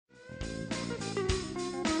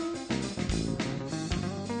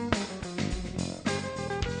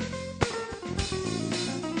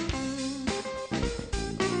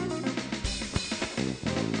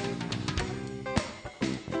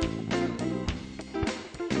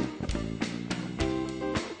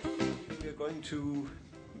going to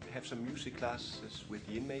have some music classes with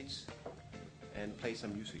the inmates and play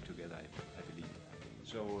some music together, I believe.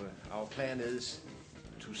 So our plan is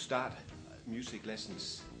to start music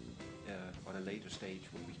lessons on a later stage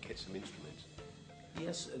when we get some instruments.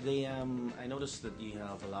 Yes, I noticed that you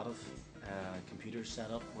have a lot of computers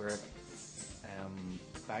set up where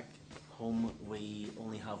back home we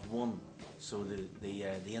only have one, so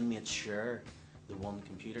the inmates share the one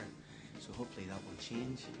computer. So hopefully that will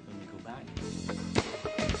change when we go back.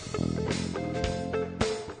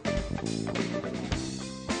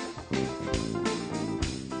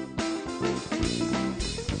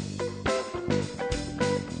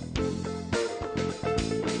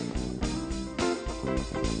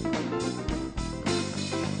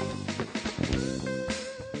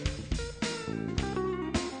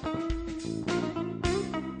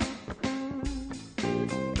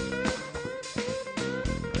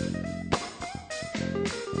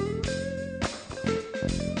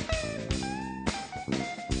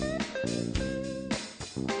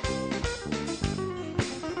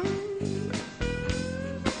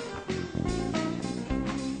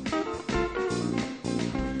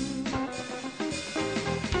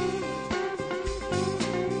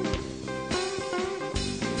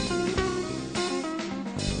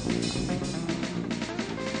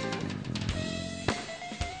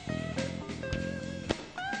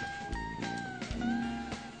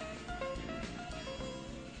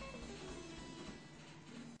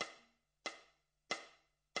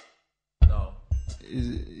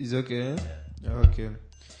 Is okay? Yeah. Okay.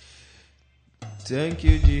 Thank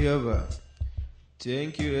you, Jehovah.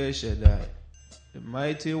 Thank you, El Shaddai, the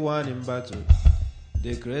mighty one in battle,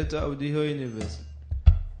 the creator of the whole universe.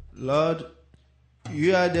 Lord,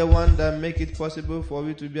 you are the one that make it possible for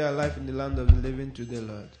me to be alive in the land of the living today,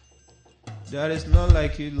 Lord. There is none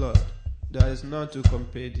like you, Lord. There is none to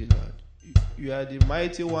compare to you, Lord. You are the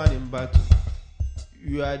mighty one in battle.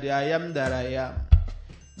 You are the I am that I am,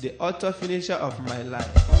 the author finisher of my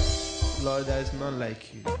life. Lord, there is none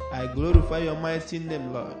like you. I glorify your mighty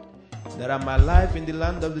name, Lord. That I'm alive in the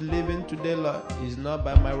land of the living today, Lord, is not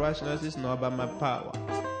by my righteousness, it's not by my power.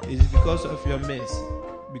 It is because of your mercy,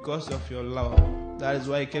 because of your love. That is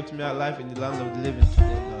why you kept me alive in the land of the living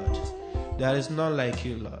today, Lord. There is none like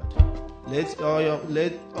you, Lord. Let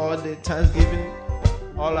all the thanksgiving,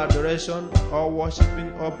 all adoration, all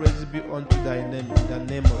worshiping, all praises be unto thy name, in the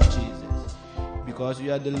name of Jesus. Because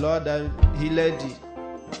you are the Lord that healed thee.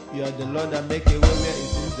 You are the Lord that make a way where it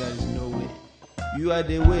seems there is no way. You are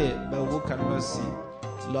the way, but who cannot see?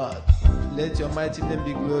 Lord, let your mighty name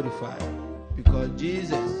be glorified. Because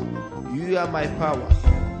Jesus, you are my power.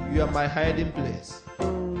 You are my hiding place.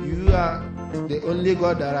 You are the only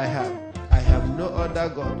God that I have. I have no other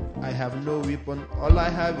God. I have no weapon. All I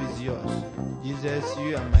have is yours. Jesus,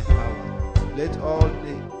 you are my power. Let all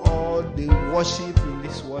the worship in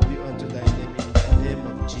this world be unto thy name, in the name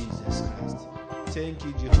of Jesus Christ. Thank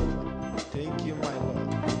you, Jehovah. Thank you, my Lord.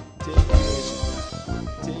 Thank you, Yeshua.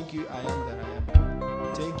 Thank you, I am that I am.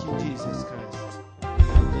 Thank you, Jesus Christ. In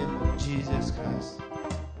the name of Jesus Christ.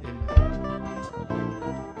 Amen.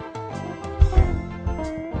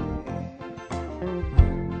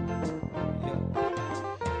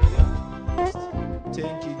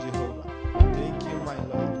 Thank you, Jehovah. Thank you, my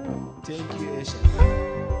Lord. Thank you,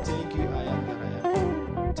 Yeshua. Thank you, I am that I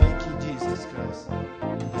am. Thank you, Jesus Christ.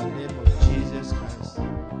 In the name of Jesus Christ.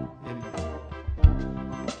 Amen.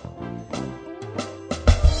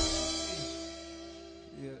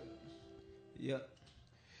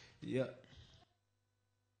 Yeah.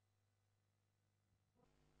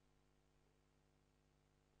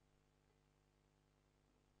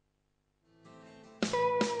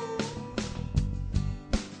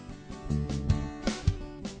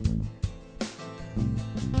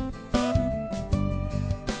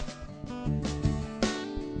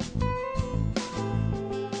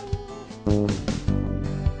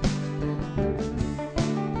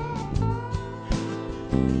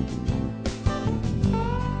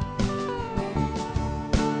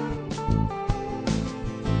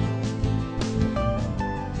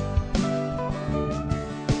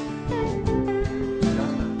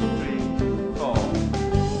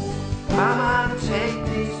 Mama, take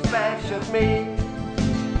these bags of me.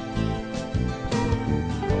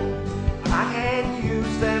 I can't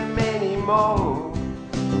use them anymore.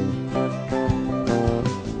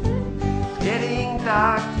 Getting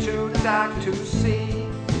dark to see.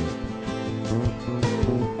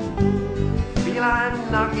 Feel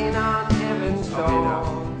I'm knocking on heaven's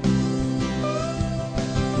door.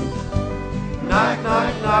 Knock,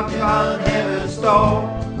 knock, knock on heaven's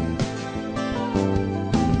door.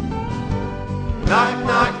 Knock,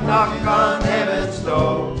 knock, knock on heaven's door.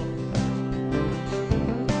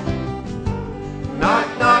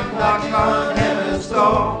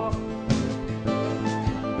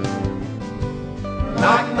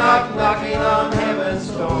 Knock, knock, knocking on heaven's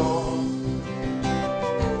door.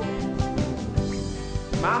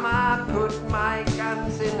 Mama, put my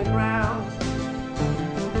guns in the ground.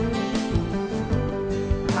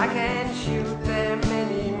 I can't shoot them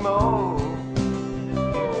anymore.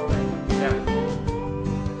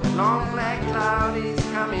 A long black cloud is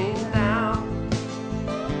coming down.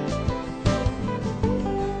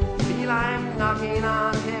 Feel I'm knocking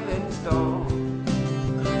on heaven's door.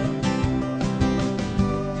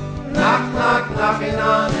 Knock, knock, knocking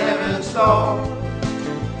on heaven's door.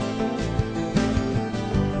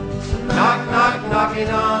 Knock, knock, knocking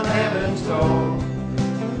on heaven's door.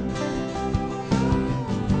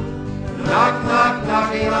 Knock, knock,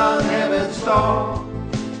 knocking on heaven's door.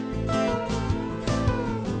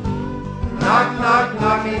 Knock, knock,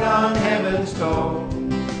 knocking on heaven's door.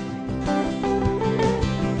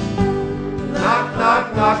 Knock,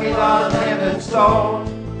 knock, knocking on heaven's door.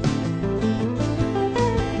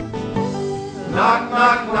 Knock,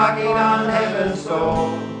 knock, knocking on heaven's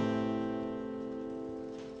door.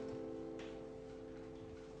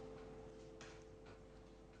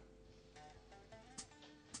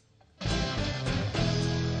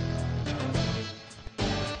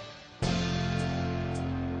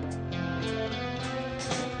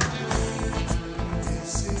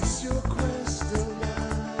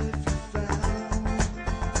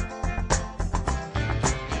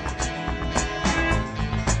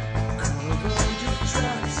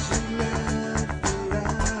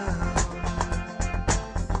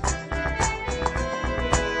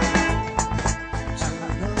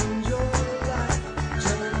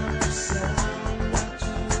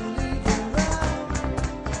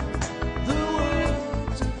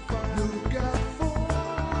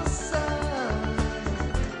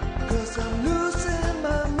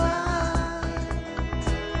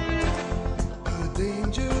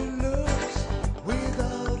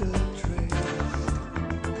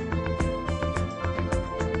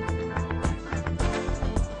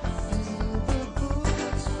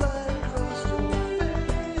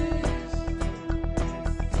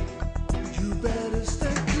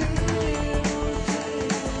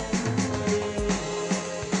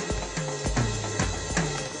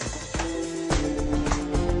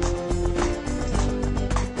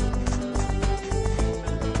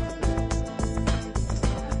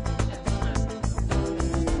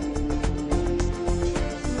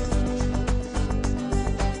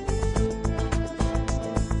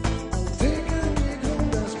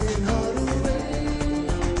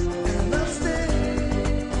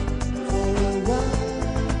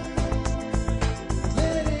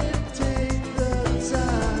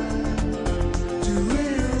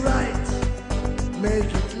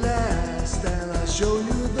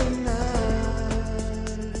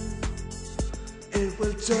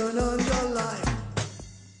 Turn on your light.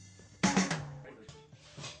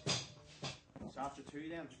 It's after 2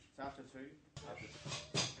 then. It's after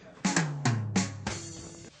 2.